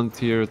a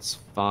Volunteer, it's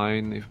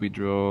fine. If we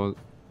draw...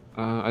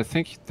 I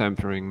think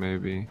Tempering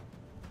maybe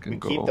can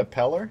go. Keep the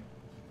Peller?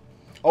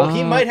 Oh,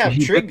 he might have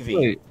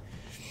Trigvi.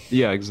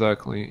 Yeah,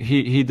 exactly.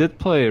 He did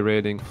play a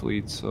Raiding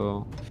Fleet,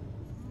 so...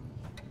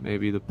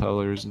 Maybe the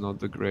Peller is not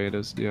the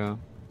greatest, yeah.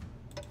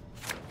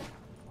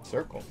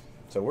 Circle.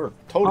 So we're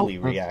totally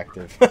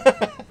reactive.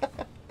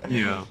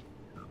 Yeah.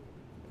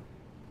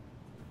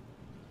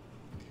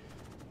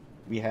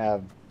 We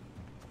have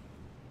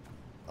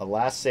a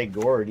last say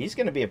Gord. He's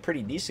going to be a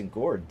pretty decent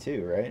Gord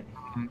too, right?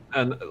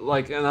 And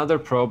like another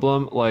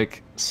problem,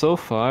 like so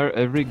far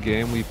every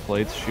game we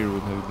played Shir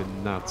would have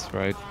been nuts,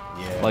 right?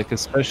 Yeah. Like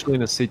especially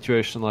in a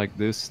situation like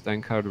this,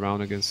 10 card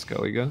round against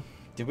Skellige.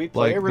 Did we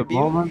play like a review?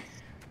 Moment,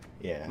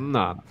 yeah.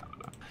 Nah.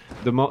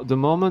 The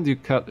moment you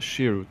cut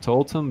Shiru,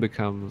 Totem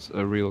becomes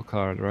a real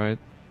card, right?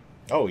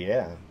 Oh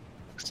yeah.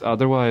 'Cause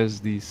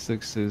otherwise these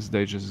 6s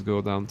they just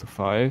go down to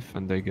 5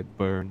 and they get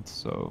burned.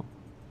 So.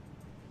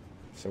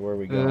 So where are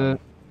we going?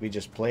 We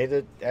just play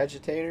the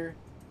Agitator?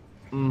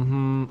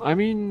 I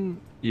mean,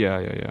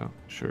 yeah,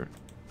 sure.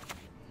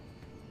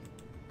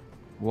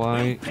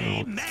 Why?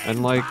 No.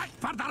 And like,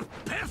 for their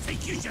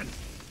persecution.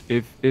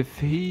 If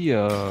he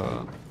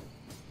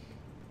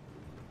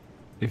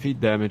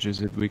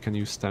damages it, we can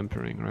use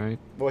tempering, right?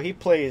 Well, he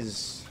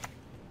plays.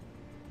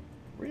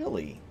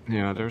 Really?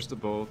 Yeah, there's the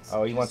boat.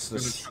 Oh, he wants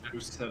He's to. gonna try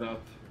to set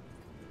up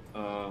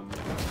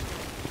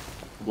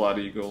Blood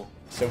Eagle.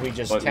 So we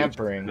just But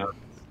tempering.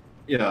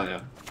 Yeah,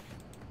 yeah.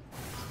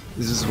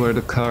 This is where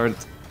the card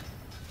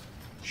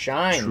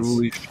Shines.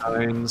 truly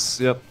shines.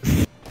 Yep.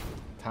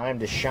 Time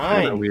to Kinda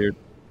shine. weird.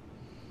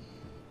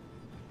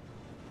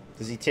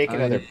 Does he take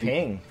another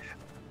ping?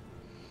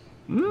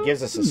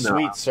 Gives us a Nah.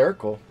 sweet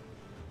circle.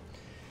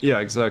 Yeah,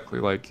 exactly.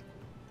 Like,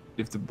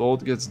 if the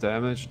bolt gets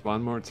damaged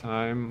one more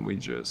time, we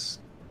just...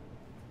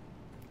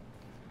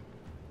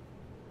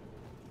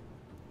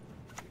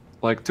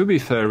 Like, to be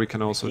fair, we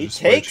can also He just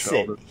takes play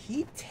it. Sheldon.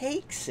 He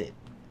takes it.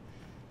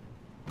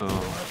 Oh,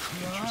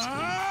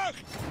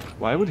 interesting.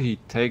 Why would he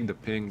take the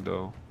ping,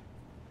 though?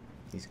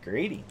 He's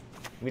greedy.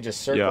 We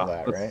just circle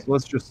that, right?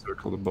 Let's just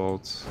circle the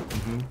bolts.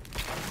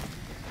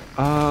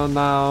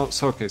 Now,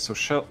 so okay, so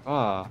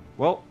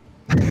well,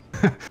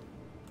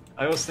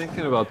 I was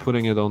thinking about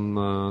putting it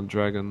on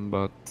Dragon,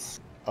 but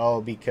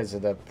Oh, because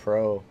of the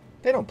pro.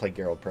 They don't play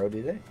Geralt Pro,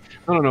 do they?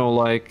 I don't know,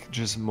 like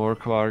just more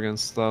Kvarg and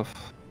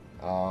stuff.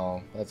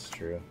 Oh, that's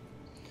true.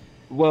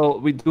 Well,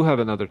 we do have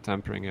another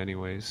tempering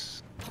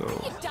anyways, so.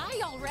 You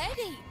die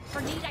already?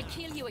 Or need I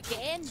kill you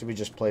again? So we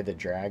just play the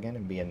dragon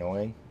and be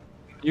annoying?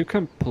 You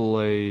can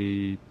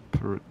play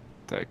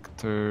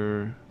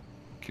Protector,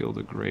 kill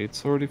the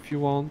Greatsword if you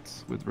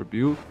want, with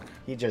Rebuke.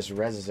 He just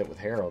reses it with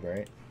Herald,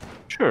 right?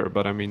 Sure,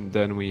 but I mean,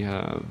 then we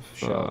have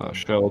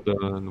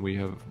Sheldon, we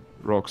have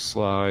Rock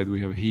Slide,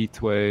 we have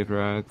Heat Wave,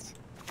 right?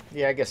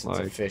 Yeah, I guess it's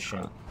Like,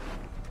 efficient.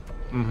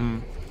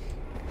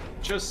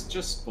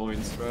 Just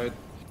points, right?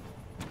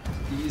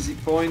 Easy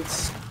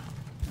points.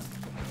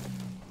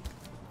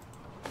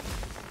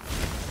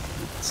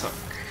 Suck.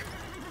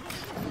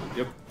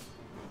 Yep.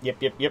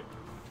 Yep.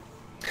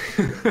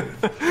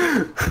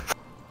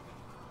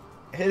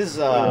 His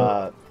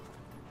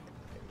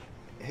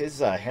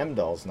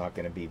Hemdall's not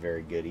going to be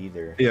very good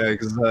either. Yeah,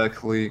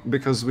 exactly.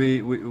 Because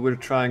we're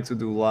trying to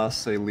do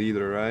last say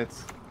leader, right?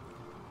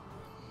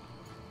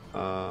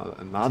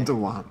 Another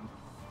one.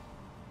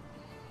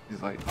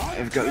 He's like,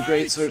 I've got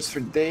great swords for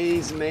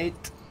days,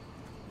 mate.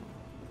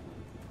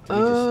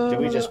 Do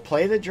we just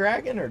play the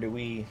dragon, or do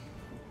we?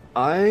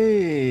 I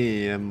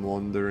am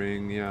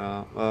wondering,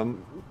 yeah.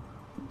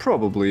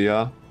 Probably,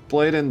 yeah.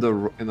 Play it in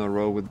a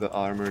row with the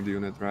armored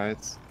unit,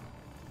 right?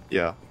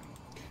 Yeah.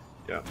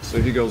 Yeah. So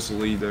if he goes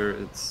leader,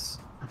 it's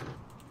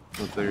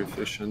not very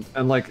efficient.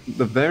 And like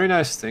the very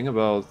nice thing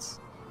about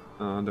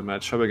the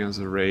matchup against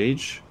the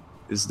Rage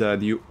is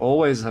that you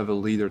always have a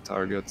leader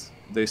target.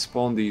 They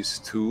spawn these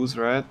twos,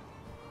 right?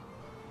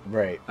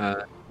 Right.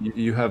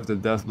 You have the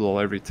death blow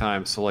every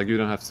time, so like you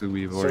don't have to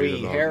be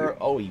worried about it.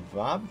 Oh, he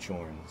Bob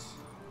joins.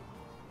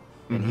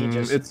 And he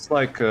just... It's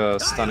like a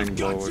stunning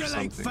blow or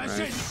something,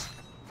 right?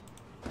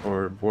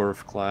 Or War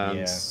of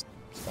Clans.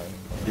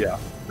 Yeah,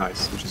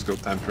 nice. We just go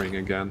tempering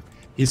again.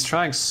 He's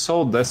trying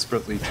so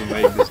desperately to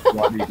make this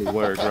Blood Eagle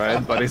work, right?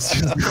 But it's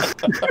just...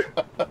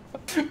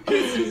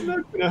 it's just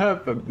not gonna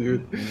happen,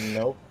 dude.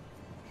 Nope.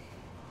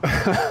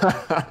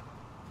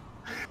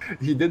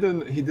 He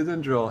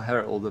didn't draw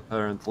Herald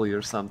apparently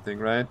or something,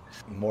 right?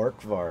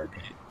 Morkvarg.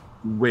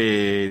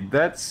 Wait,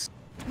 that's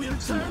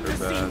super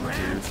bad,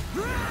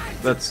 dude.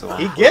 That's so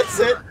He gets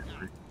it!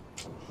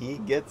 He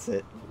gets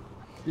it.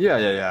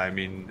 Yeah. I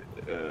mean,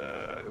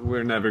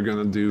 we're never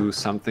gonna do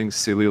something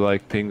silly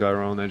like ping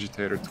our own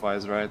agitator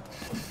twice, right?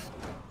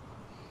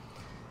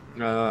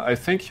 I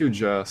think you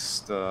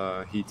just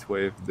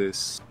heatwave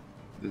this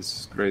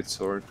great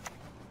sword.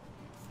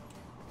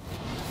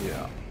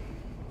 Yeah.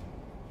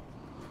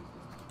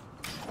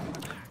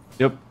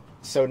 Yep.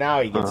 So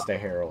now he gets the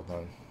Herald, huh?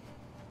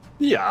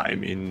 Yeah, I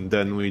mean,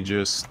 then we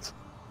just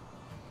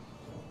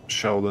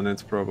Sheldon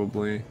it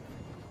probably.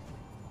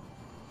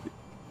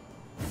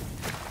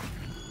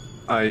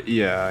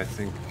 I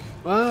think.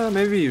 Well,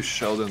 maybe you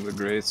Sheldon the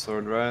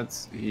Greatsword,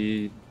 right?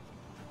 He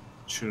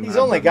shouldn't. He's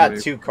have only that got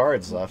many- 2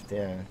 cards left,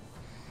 yeah.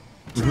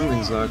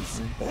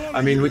 Exactly.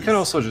 I mean, we can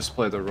also just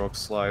play the Rock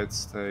Slide,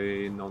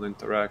 stay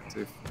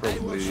non-interactive.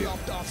 Probably a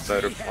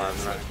better plan,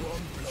 right?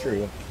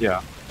 True.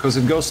 Yeah, because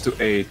it goes to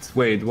 8.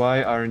 Wait,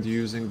 why aren't you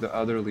using the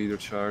other leader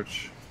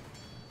charge?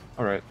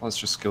 Alright, let's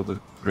just kill the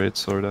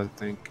Greatsword, I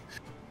think.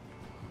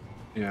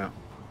 Yeah.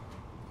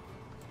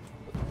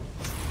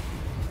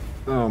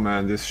 Oh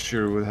man, this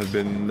sure would have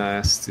been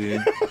nasty.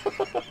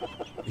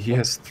 He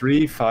has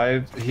 3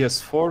 5. He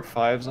has 4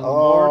 5s on the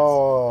board.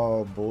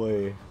 Oh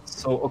boy.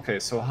 So okay,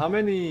 so how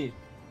many?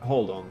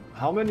 Hold on.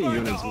 How many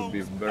units would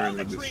be burned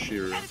with this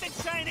Shiru?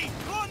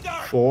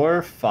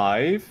 4,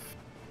 5,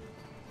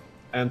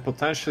 and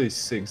potentially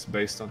 6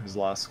 based on his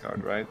last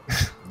card, right?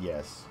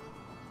 Yes.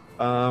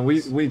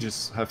 We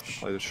just have to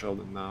play the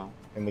Sheldon now.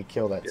 And we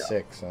kill that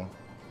 6, huh?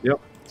 Yep.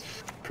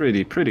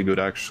 Pretty good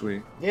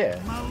actually. Yeah.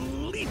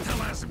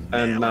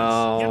 And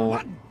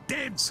now,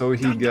 so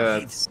he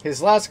gets.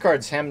 His last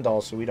card's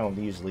Hemdall, so we don't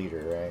use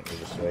leader, right? We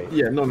just wait.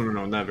 Yeah, no,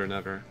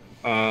 never.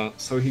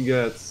 So he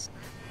gets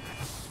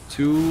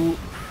 2,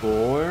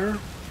 4.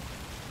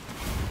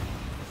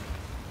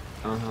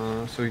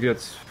 So he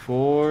gets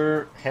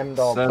 4,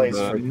 Hemdahl 7, plays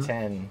for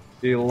 10.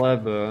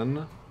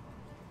 11,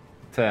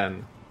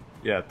 10.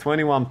 Yeah,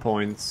 21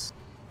 points.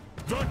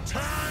 The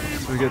time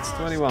So he gets has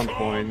 21 come.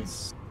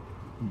 points.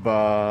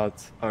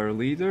 But our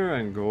leader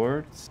and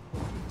Gort.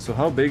 So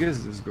how big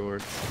is this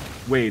Gort?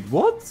 Wait,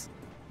 what?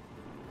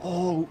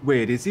 Oh,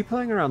 wait, is he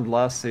playing around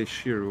last say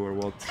Shiru or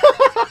what?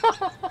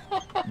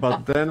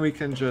 But then we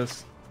can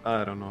just,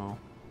 I don't know.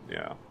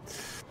 Yeah.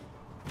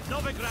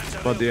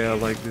 But yeah,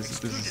 like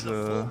this is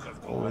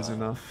always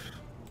enough.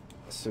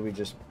 So we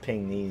just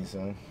ping these,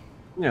 huh?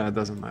 Yeah, it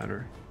doesn't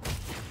matter.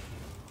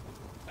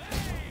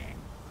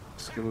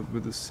 Skill it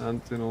with the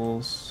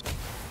sentinels.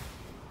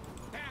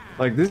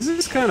 Like, this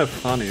is kind of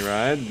funny,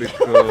 right?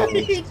 Because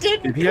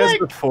if he has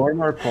the 4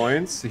 more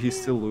points, he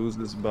still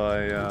loses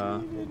by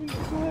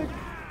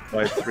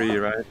 3,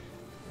 right?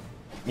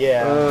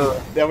 Yeah.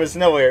 There was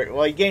nowhere.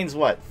 Well, he gains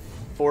what?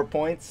 4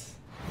 points?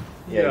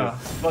 Yeah,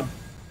 but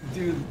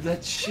dude,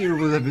 that sheer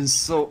would have been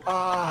so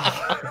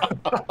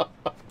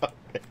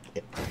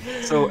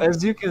So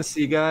as you can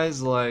see,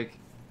 guys, like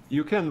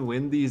you can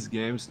win these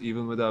games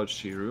even without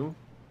Shiru,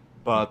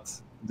 but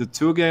the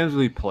 2 games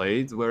we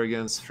played were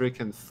against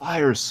freaking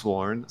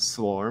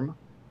Swarm,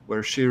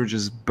 where Shiru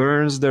just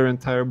burns their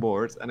entire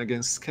board, and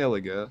against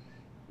Skellige,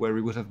 where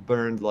we would have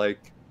burned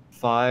like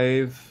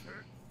 5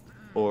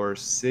 or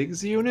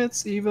 6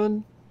 units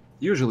even.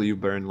 Usually you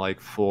burn like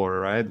 4,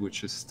 right?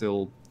 Which is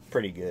still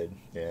pretty good,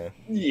 yeah.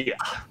 Yeah,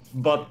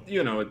 but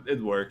you know,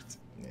 it worked.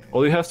 Yeah.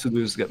 All you have to do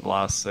is get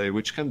last say,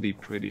 which can be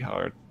pretty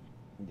hard.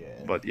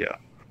 Yeah. But yeah.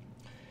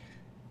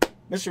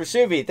 Mr.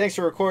 Vesuvi, thanks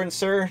for recording,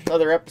 sir.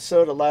 Another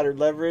episode of Laddered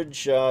Leverage.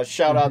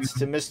 Shout outs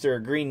to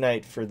Mr. Green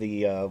Knight for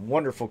the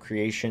wonderful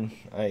creation.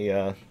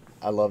 I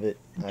love it.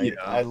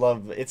 I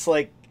love it's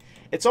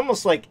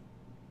almost like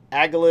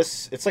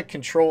Agilus. It's like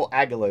Control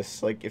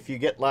Agilus. Like if you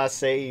get last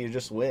say, you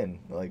just win.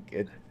 Like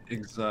it.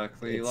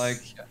 Exactly.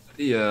 Like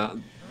yeah.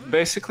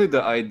 Basically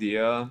the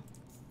idea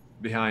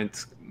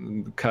behind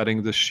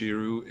cutting the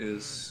Shiru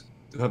is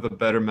to have a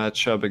better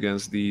matchup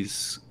against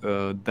these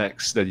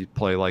decks that you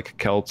play, like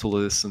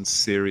Calculus and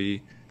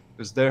Siri,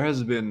 because there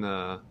has been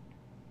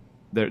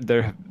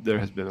there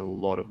has been a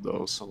lot of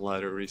those on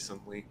ladder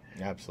recently.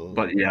 Absolutely.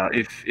 But yeah,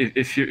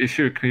 if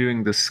you're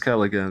queuing the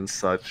Skellige and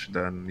such,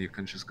 then you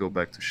can just go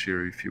back to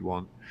Shiru if you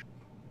want.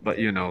 But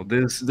you know,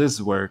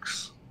 this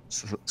works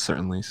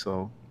certainly,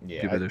 so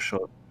give it a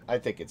shot. I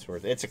think it's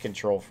worth it. It's a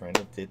control friend.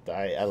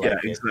 I like yeah,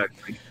 it.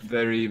 exactly.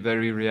 Very,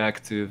 very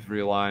reactive,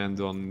 reliant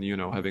on, you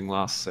know, having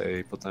last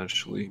say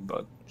potentially,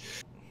 but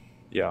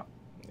yeah.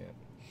 Yeah.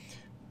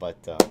 But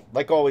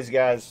like always,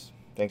 guys,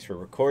 thanks for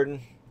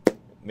recording.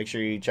 Make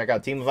sure you check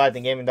out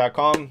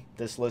teamleviathangamingtlg.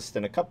 This list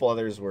and a couple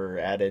others were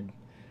added,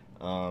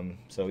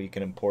 so you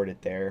can import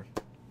it there.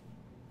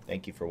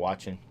 Thank you for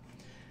watching.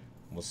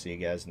 We'll see you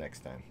guys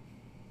next time.